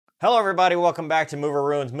Hello everybody, welcome back to Mover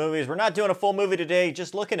Ruins Movies. We're not doing a full movie today,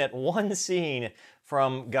 just looking at one scene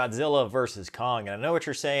from Godzilla vs. Kong. And I know what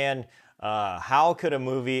you're saying, how could a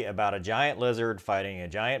movie about a giant lizard fighting a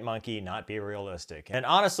giant monkey not be realistic? And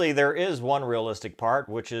honestly, there is one realistic part,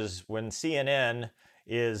 which is when CNN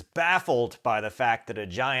is baffled by the fact that a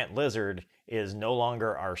giant lizard is no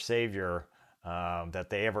longer our savior,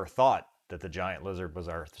 that they ever thought that the giant lizard was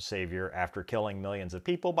our savior after killing millions of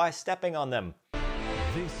people by stepping on them.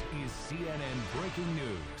 This is CNN breaking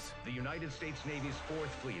news. The United States Navy's 4th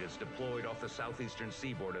Fleet is deployed off the southeastern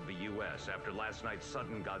seaboard of the U.S. after last night's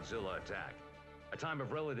sudden Godzilla attack. A time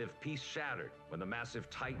of relative peace shattered when the massive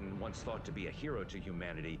Titan, once thought to be a hero to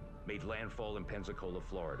humanity, made landfall in Pensacola,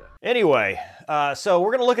 Florida. Anyway, so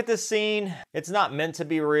we're gonna look at this scene. It's not meant to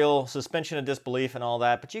be real, suspension of disbelief and all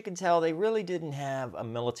that, but you can tell they really didn't have a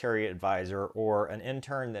military advisor or an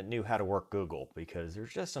intern that knew how to work Google, because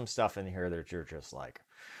there's just some stuff in here that you're just like,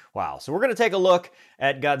 wow. So we're gonna take a look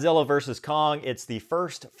at Godzilla vs. Kong. It's the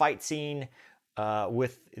first fight scene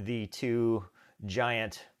with the two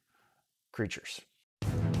giant creatures.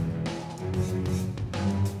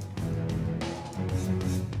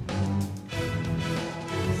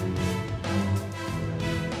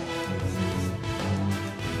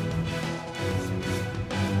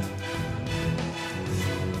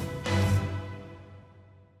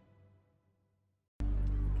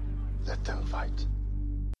 Let them fight.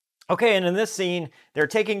 Okay, and in this scene, they're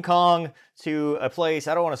taking Kong to a place,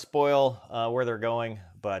 I don't want to spoil where they're going,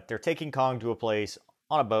 but they're taking Kong to a place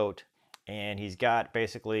on a boat, and he's got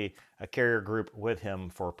basically a carrier group with him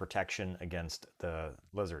for protection against the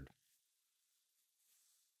lizard.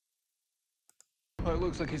 Well, it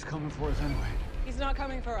looks like he's coming for us anyway. He's not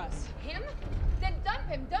coming for us. Him? Then dump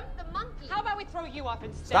him. Dump the monkey. How about we throw you off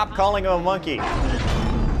instead? Stop calling him a monkey. Us.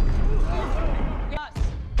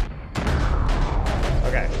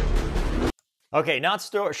 Okay. Okay, not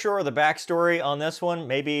sure of the backstory on this one.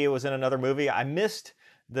 Maybe it was in another movie. I missed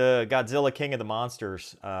the Godzilla King of the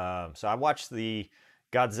Monsters. So I watched the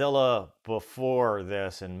Godzilla before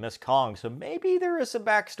this and missed Kong. So maybe there is some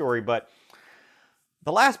backstory, but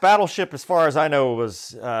the last battleship, as far as I know,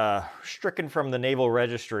 was stricken from the Naval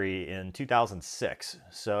Registry in 2006.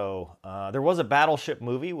 So there was a battleship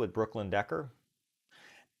movie with Brooklyn Decker,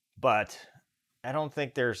 but I don't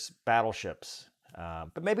think there's battleships.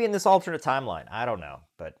 But maybe in this alternate timeline. I don't know.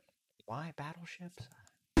 But why battleships?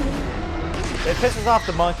 It pisses off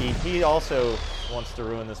the monkey. He also wants to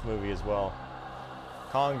ruin this movie as well.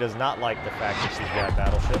 Kong does not like the fact that she's got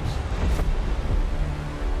battleships.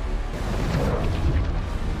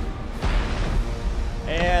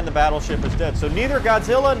 And the battleship is dead. So neither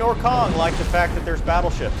Godzilla nor Kong like the fact that there's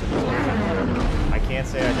battleships in this movie. I can't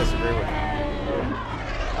say I disagree with you.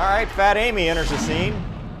 All right, Fat Amy enters the scene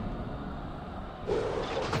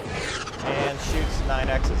and shoots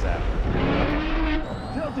 9X's at her.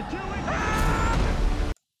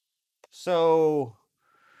 So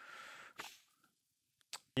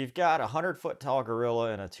you've got a 100-foot tall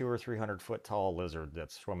gorilla and a 200 or 300-foot tall lizard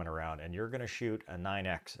that's swimming around, and you're going to shoot a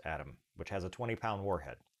 9X at him, which has a 20-pound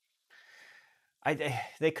warhead.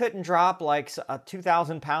 They couldn't drop like a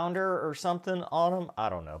 2,000-pounder or something on them. I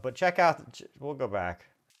don't know, but check out. We'll go back.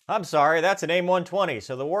 I'm sorry, that's an AIM-120,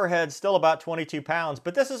 so the warhead's still about 22 pounds,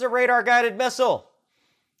 but this is a radar-guided missile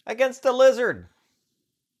against a lizard.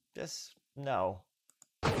 Just no.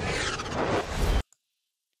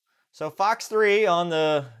 So Fox 3 on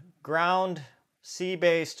the ground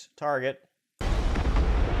sea-based target.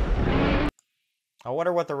 I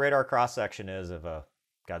wonder what the radar cross-section is of a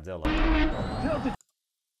Godzilla.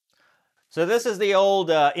 So this is the old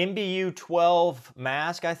MBU-12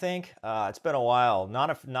 mask, I think. It's been a while.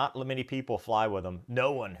 Not many people fly with them.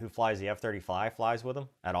 No one who flies the F-35 flies with them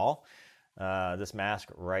at all. This mask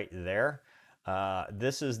right there.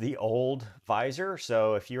 This is the old visor.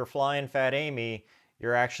 So if you're flying Fat Amy,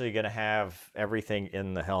 you're actually going to have everything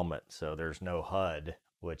in the helmet. So there's no HUD,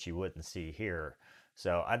 which you wouldn't see here.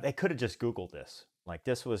 So they could have just Googled this. Like,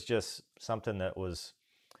 this was just something that was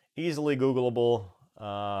easily Googleable,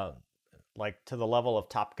 like to the level of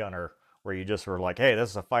Top Gunner, where you just were like, hey, this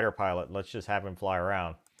is a fighter pilot. Let's just have him fly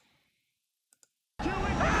around.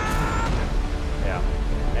 Yeah.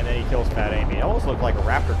 And then he kills Fat Amy. It almost looked like a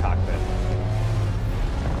Raptor cockpit.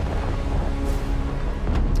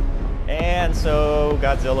 And so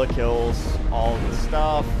Godzilla kills all of the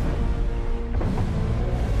stuff.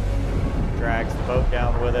 Drags the boat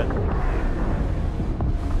down with it.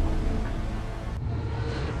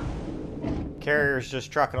 Carrier's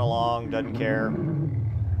just trucking along, doesn't care.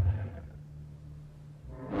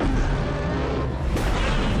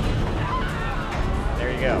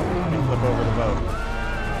 There you go. Flip over the boat.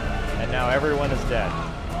 And now everyone is dead.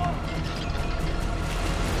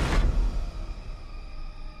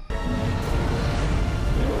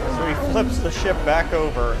 So he flips the ship back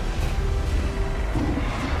over.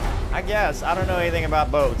 I guess. I don't know anything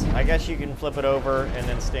about boats. I guess you can flip it over and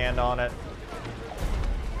then stand on it.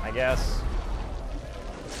 I guess.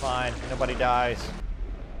 It's fine. Nobody dies.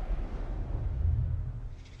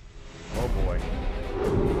 Oh boy.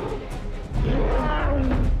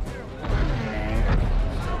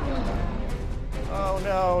 Oh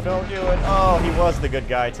no, don't do it. Oh, he was the good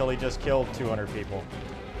guy till he just killed 200 people.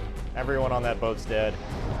 Everyone on that boat's dead.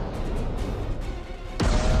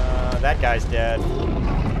 That guy's dead.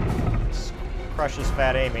 Crushes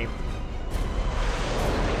Fat Amy.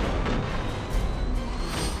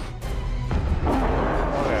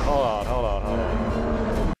 Okay, hold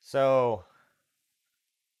on. So,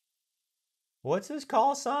 what's his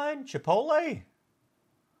call sign? Chipotle?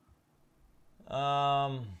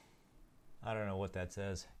 I don't know what that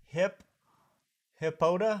says.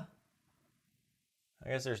 Hippoda? I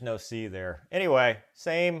guess there's no C there. Anyway,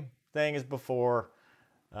 same thing as before.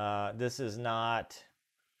 This is not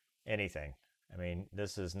anything. I mean,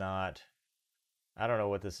 this is not, I don't know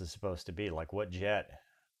what this is supposed to be. Like, what jet?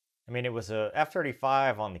 I mean, it was a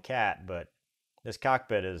F-35 on the Cat, but this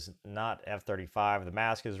cockpit is not F-35. The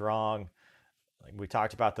mask is wrong. Like we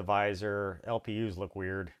talked about the visor. LPUs look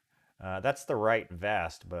weird. That's the right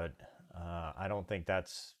vest, but I don't think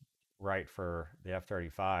that's right for the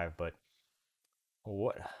F-35. But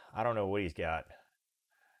what? I don't know what he's got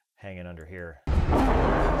hanging under here. Can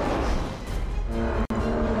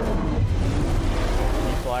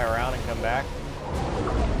he fly around and come back?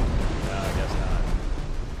 No, I guess not.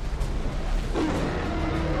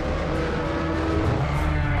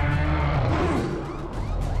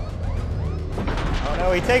 Oh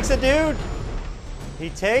no, he takes a dude! He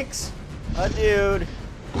takes a dude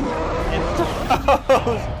and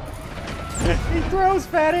throws. He throws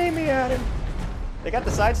Fat Amy at him. They got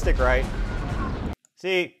the side stick right.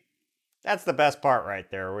 See, that's the best part right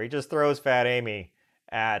there, where he just throws Fat Amy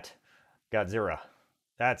at Godzilla.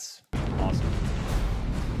 That's awesome.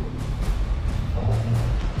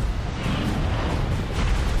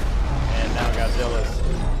 And now Godzilla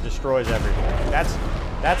destroys everything.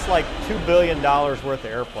 That's like $2 billion worth of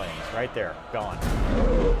airplanes right there, gone.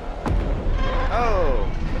 Oh,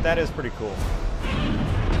 but that is pretty cool.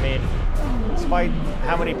 I mean, despite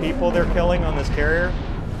how many people they're killing on this carrier,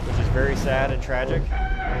 which is very sad and tragic.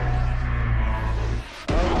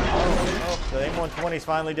 Oh, the AIM-120s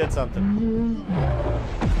finally did something.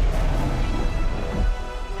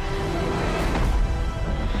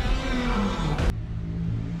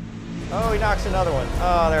 Oh, he knocks another one.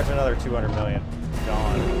 Oh, there's another 200 million.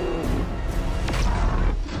 Gone.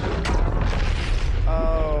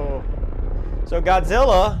 Oh. So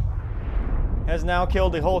Godzilla has now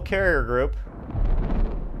killed the whole carrier group.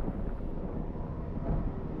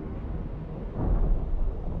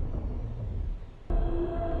 So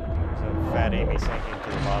Fat Amy sinking to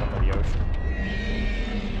the bottom of the ocean.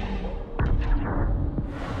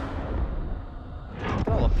 Look at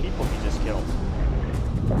all the people he just killed.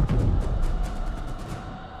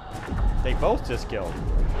 They both just killed.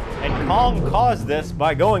 And Kong caused this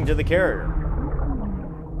by going to the carrier.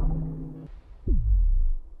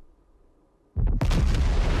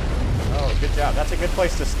 Oh, good job. That's a good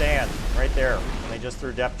place to stand, right there. They just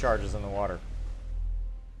threw depth charges in the water.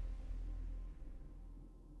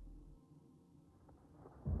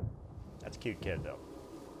 That's a cute kid, though.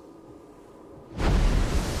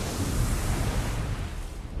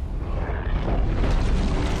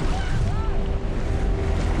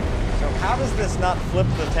 How does this not flip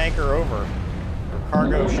the tanker over? Or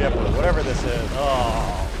cargo ship, or whatever this is.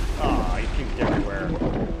 Oh, he puked everywhere.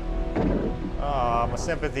 Oh, I'm a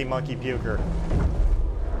sympathy monkey puker.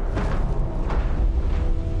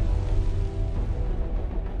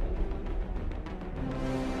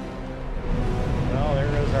 Well, there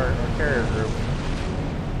goes our carrier group.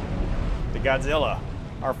 The Godzilla,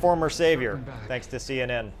 our former savior, thanks to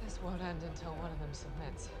CNN. This won't end until one of them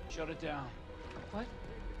submits. Shut it down. What?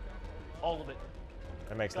 All of it.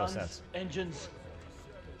 That makes no sense. Engines.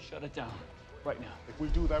 Shut it down. Right now. If we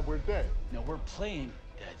do that, we're dead. No, we're playing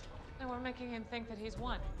dead. And we're making him think that he's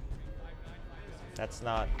won. That's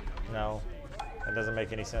not, no. That doesn't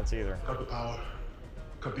make any sense either. Cut the power.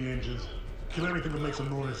 Cut the engines. Kill everything that makes a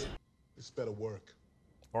noise. This better work.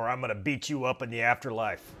 Or I'm gonna beat you up in the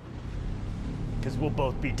afterlife. Because we'll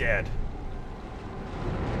both be dead.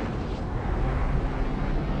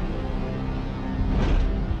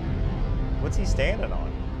 What's he standing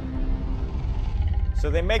on? So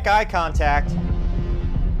they make eye contact,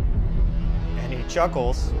 and he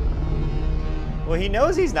chuckles, Well, he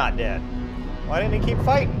knows he's not dead. Why didn't he keep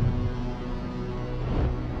fighting?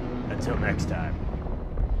 Until next time.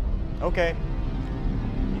 Okay.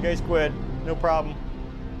 You guys quit. No problem.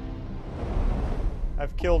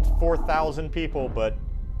 I've killed 4,000 people, but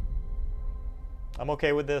I'm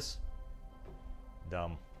okay with this.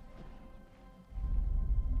 Dumb.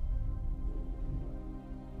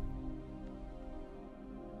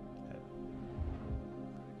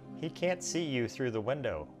 He can't see you through the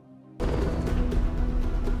window.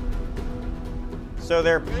 So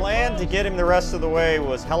their plan to get him the rest of the way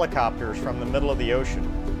was helicopters from the middle of the ocean.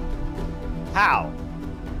 How?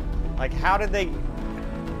 Like, how did they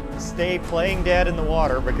stay playing dead in the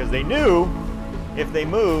water? Because they knew if they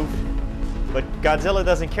moved, but Godzilla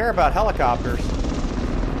doesn't care about helicopters.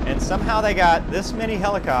 And somehow they got this many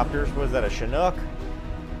helicopters. Was that a Chinook,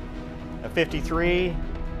 a 53,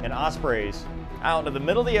 and Ospreys out into the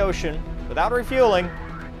middle of the ocean without refueling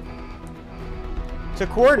to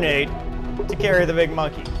coordinate to carry the big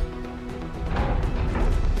monkey.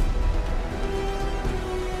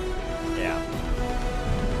 Yeah.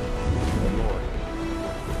 Good Lord.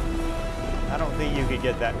 I don't think you could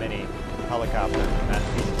get that many helicopters in that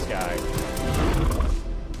piece of sky.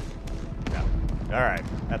 No. All right,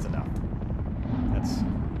 that's enough. That's,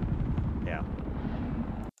 yeah.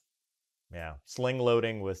 Yeah, sling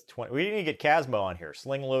loading with 20. We didn't even get Casmo on here.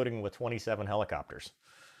 Sling loading with 27 helicopters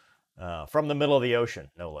from the middle of the ocean,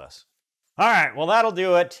 no less. All right, well, that'll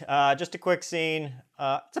do it. Just a quick scene.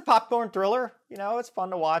 It's a popcorn thriller. You know, it's fun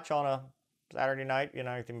to watch on a Saturday night. You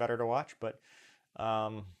know, anything better to watch. But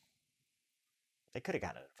they could have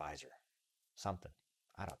gotten an advisor. Something.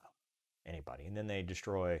 I don't know. Anybody. And then they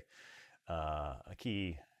destroy a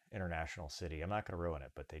key international city. I'm not going to ruin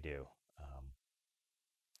it, but they do.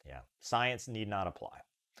 Yeah, science need not apply.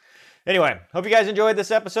 Anyway, hope you guys enjoyed this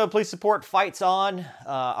episode. Please support Fights On,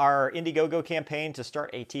 our Indiegogo campaign to start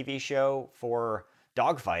a TV show for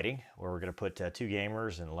dogfighting, where we're going to put two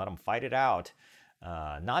gamers and let them fight it out.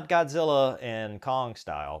 Not Godzilla and Kong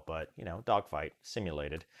style, but, you know, dogfight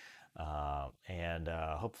simulated. And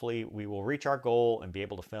hopefully we will reach our goal and be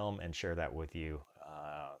able to film and share that with you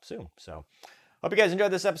soon. So hope you guys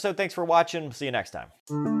enjoyed this episode. Thanks for watching. See you next time.